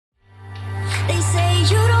They say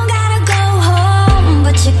you don't gotta go home,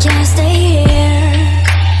 but you can't stay here.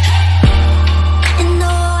 And no,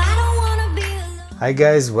 I don't wanna be alone. Hi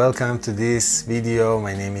guys, welcome to this video.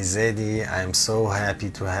 My name is Eddie. I'm so happy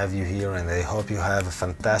to have you here and I hope you have a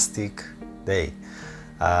fantastic day.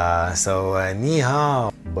 Ni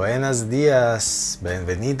hao, buenos dias,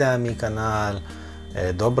 bienvenida a mi canal,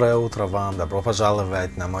 доброе утро вам, добро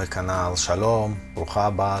пожаловать на мой канал, שלום, ברוכה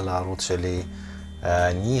הבאה לערוץ שלי,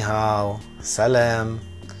 ni hao, salam,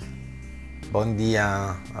 bon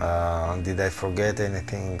dia, did I forget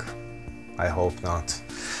anything? I hope not.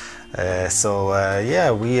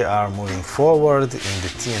 Yeah, we are moving forward in the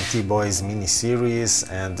TNT Boys mini-series,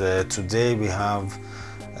 and today we have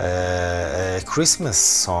a Christmas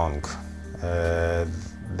song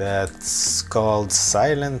that's called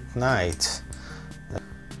Silent Night.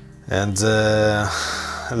 And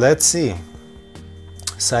let's see.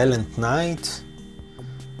 Silent Night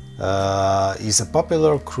is a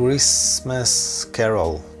popular Christmas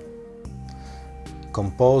carol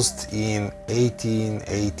composed in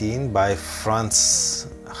 1818 by Franz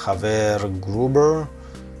Xaver Gruber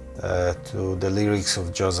to the lyrics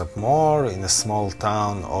of Joseph Moore in a small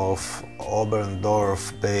town of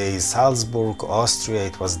Oberndorf bei Salzburg, Austria.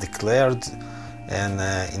 It was declared an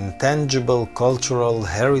intangible cultural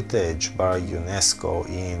heritage by UNESCO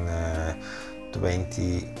in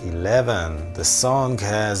 2011. The song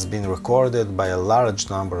has been recorded by a large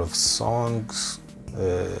number of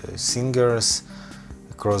singers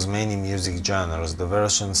across many music genres. The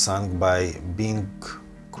version sung by Bing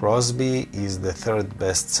Crosby is the third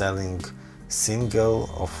best-selling single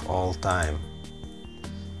of all time.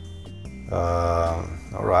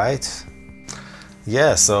 Alright.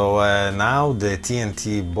 Yeah, so now the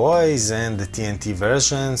TNT Boys and the TNT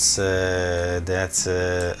versions, that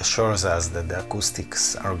assures us that the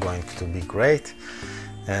acoustics are going to be great.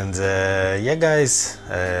 And yeah guys,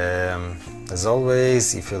 as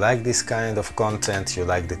always, if you like this kind of content, you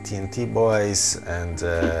like the TNT Boys and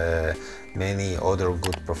many other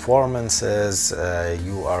good performances,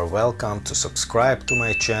 you are welcome to subscribe to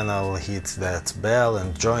my channel, hit that bell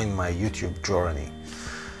and join my YouTube journey.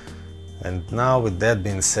 And now, with that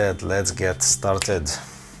being said, let's get started.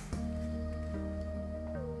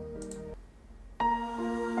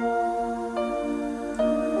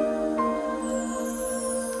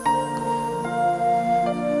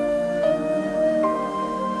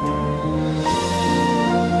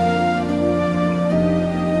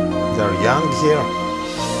 They're young here.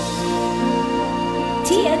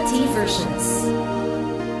 TNT versions.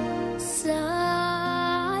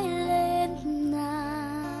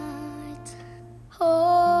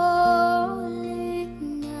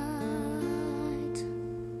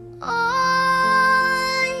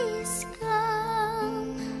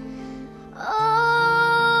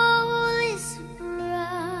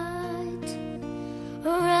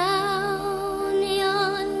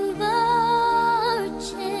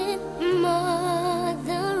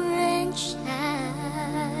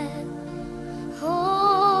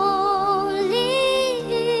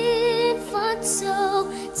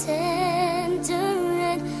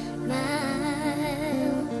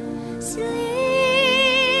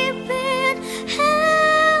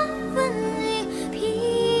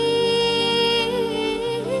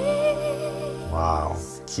 Wow,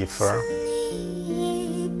 Kiefer.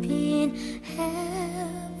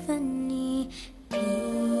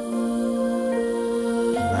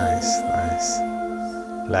 Nice, nice.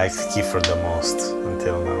 Liked Kiefer the most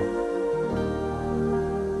until now.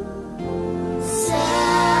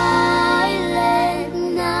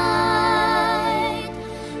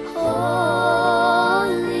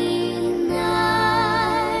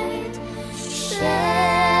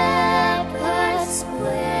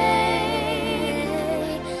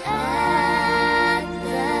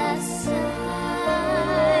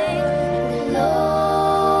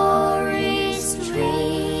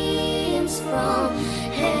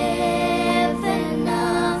 Heaven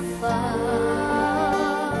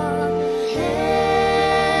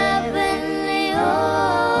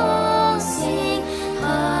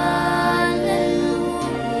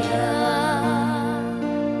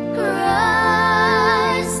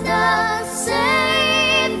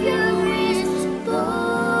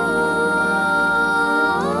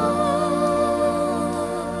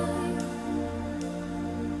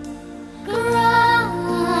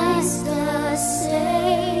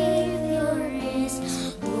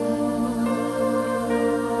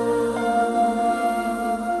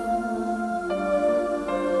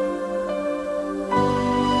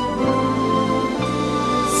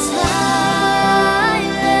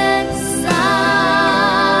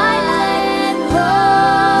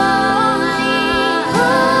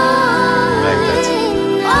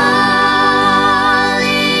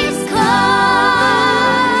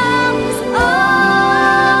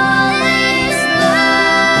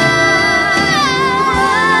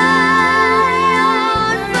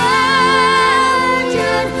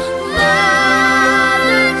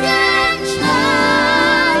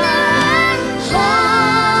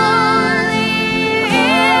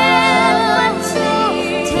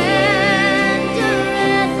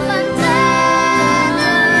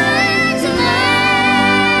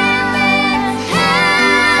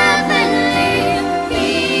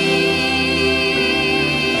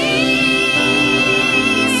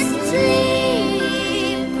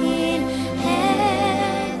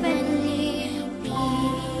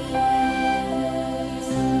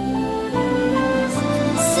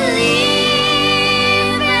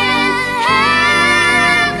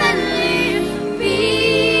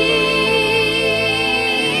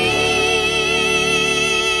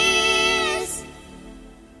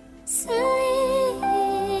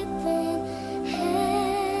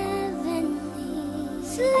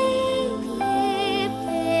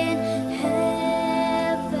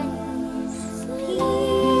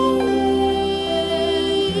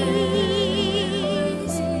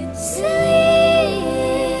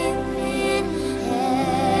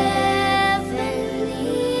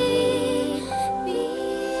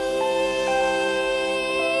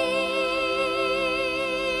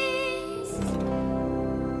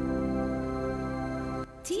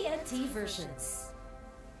TNT versions.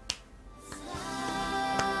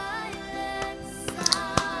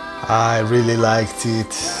 I really liked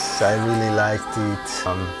it. I really liked it.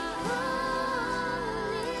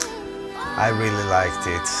 I really liked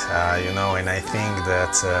it, you know, and I think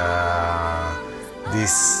that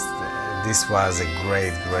this was a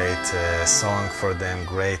great song for them,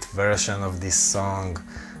 great version of this song.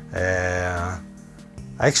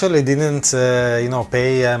 I actually didn't, you know,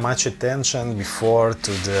 pay much attention before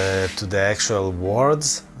to the actual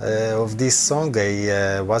words of this song.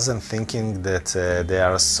 I wasn't thinking that they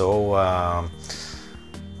are so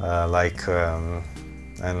like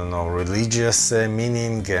I don't know, religious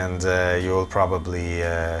meaning, and you will probably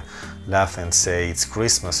laugh and say it's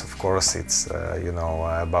Christmas. Of course, it's you know,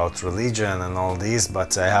 about religion and all this,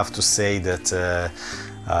 but I have to say that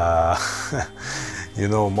you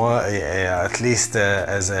know, more, at least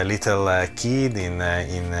as a little kid in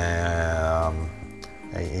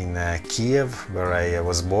Kiev, where I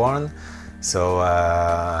was born. So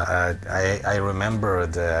I remember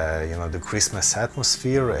the, you know, the Christmas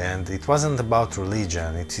atmosphere, and it wasn't about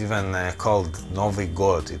religion. It's even called Novi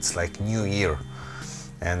God. It's like New Year,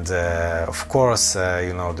 and of course,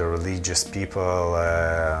 you know, the religious people,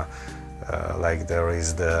 like there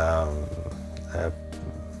is the,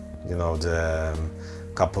 you know, the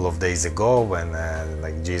couple of days ago when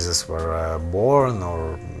like Jesus were born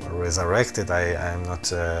or resurrected. I'm not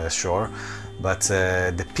sure. But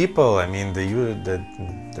the people, I mean,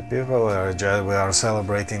 the people we are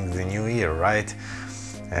celebrating the New Year, right?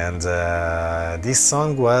 And this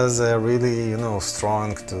song was really, you know,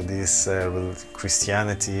 strong to this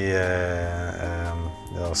Christianity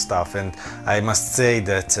you know, stuff. And I must say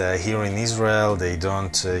that here in Israel they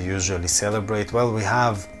don't usually celebrate. Well, we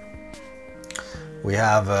have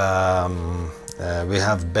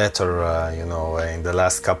better, you know, in the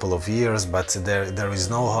last couple of years, but there is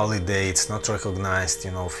no holiday. It's not recognized,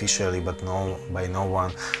 you know, officially, but by no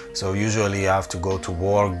one. So usually you have to go to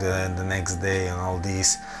work the next day and all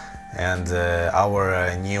this. And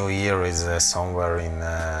our New Year is somewhere in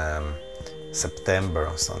September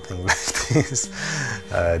or something like this.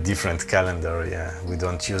 Different calendar, yeah. We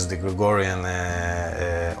don't use the Gregorian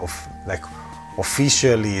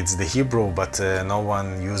officially it's the Hebrew, but no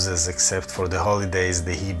one uses, except for the holidays,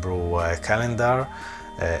 the Hebrew calendar.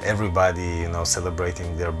 Everybody, you know,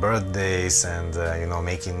 celebrating their birthdays and you know,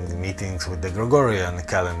 making meetings with the Gregorian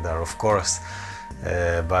calendar, of course.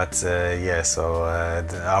 Yeah, so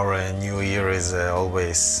our New Year is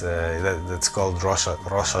always that's called Rosh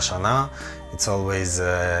Hashanah. It's always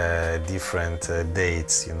different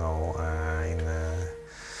dates, you know, in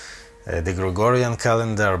the Gregorian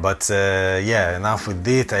calendar. But yeah, enough with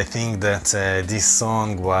it. I think that this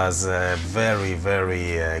song was very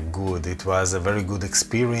good. It was a very good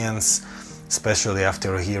experience, especially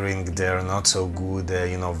after hearing their not so good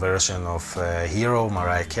you know, version of Hero,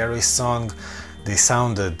 Mariah Carey's song. They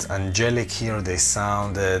sounded angelic here. They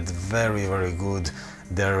sounded very good.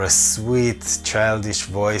 Their sweet childish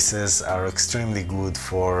voices are extremely good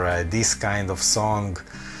for this kind of song.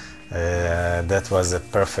 That was a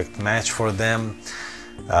perfect match for them.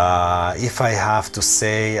 If I have to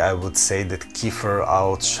say, I would say that Kiefer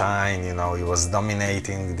outshined, you know, he was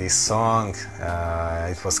dominating this song.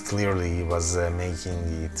 It was clearly he was making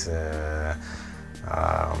it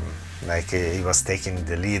like he was taking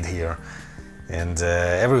the lead here, and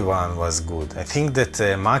everyone was good. I think that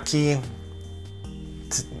Maki,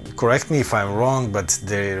 correct me if I'm wrong, but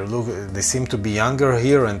they seem to be younger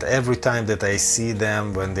here, and every time that I see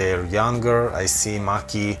them when they're younger, I see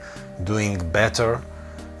Maki doing better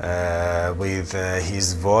with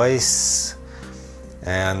his voice,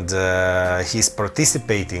 and he's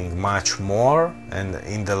participating much more, and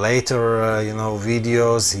in the later you know,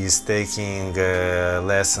 videos, he's taking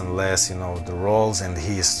less and less, you know, the roles, and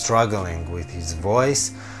he is struggling with his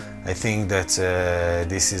voice. I think that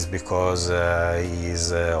this is because he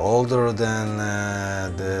is older than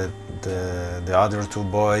the other two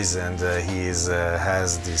boys, and he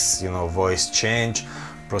has this, you know, voice change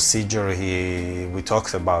procedure. We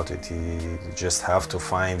talked about it. He just have to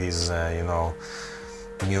find his you know,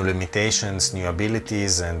 new limitations, new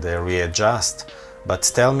abilities, and readjust. But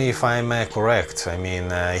tell me if I'm correct. I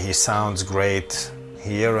mean, he sounds great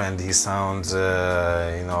here, and he sounds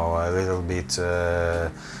you know, a little bit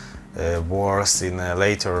worse in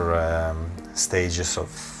later stages of,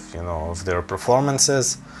 you know, of their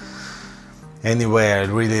performances. Anyway, I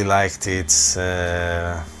really liked it.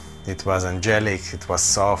 It was angelic, it was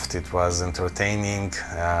soft, it was entertaining.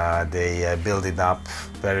 They build it up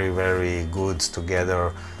very good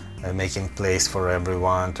together, making place for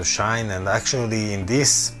everyone to shine. And actually in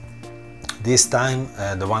this This time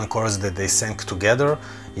the one chorus that they sang together,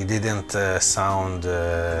 it didn't sound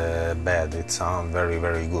bad, it sounded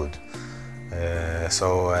very good.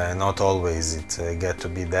 So not always it get to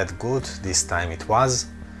be that good. This time it was.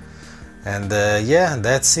 And yeah,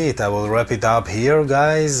 that's it. I will wrap it up here,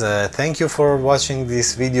 guys. Thank you for watching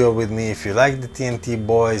this video with me. If you like the TNT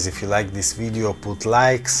boys, if you like this video, put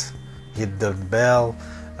likes, hit the bell,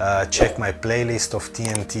 check my playlist of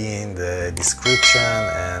TNT in the description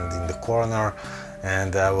and in the corner,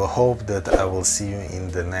 and I will hope that I will see you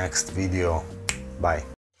in the next video. Bye.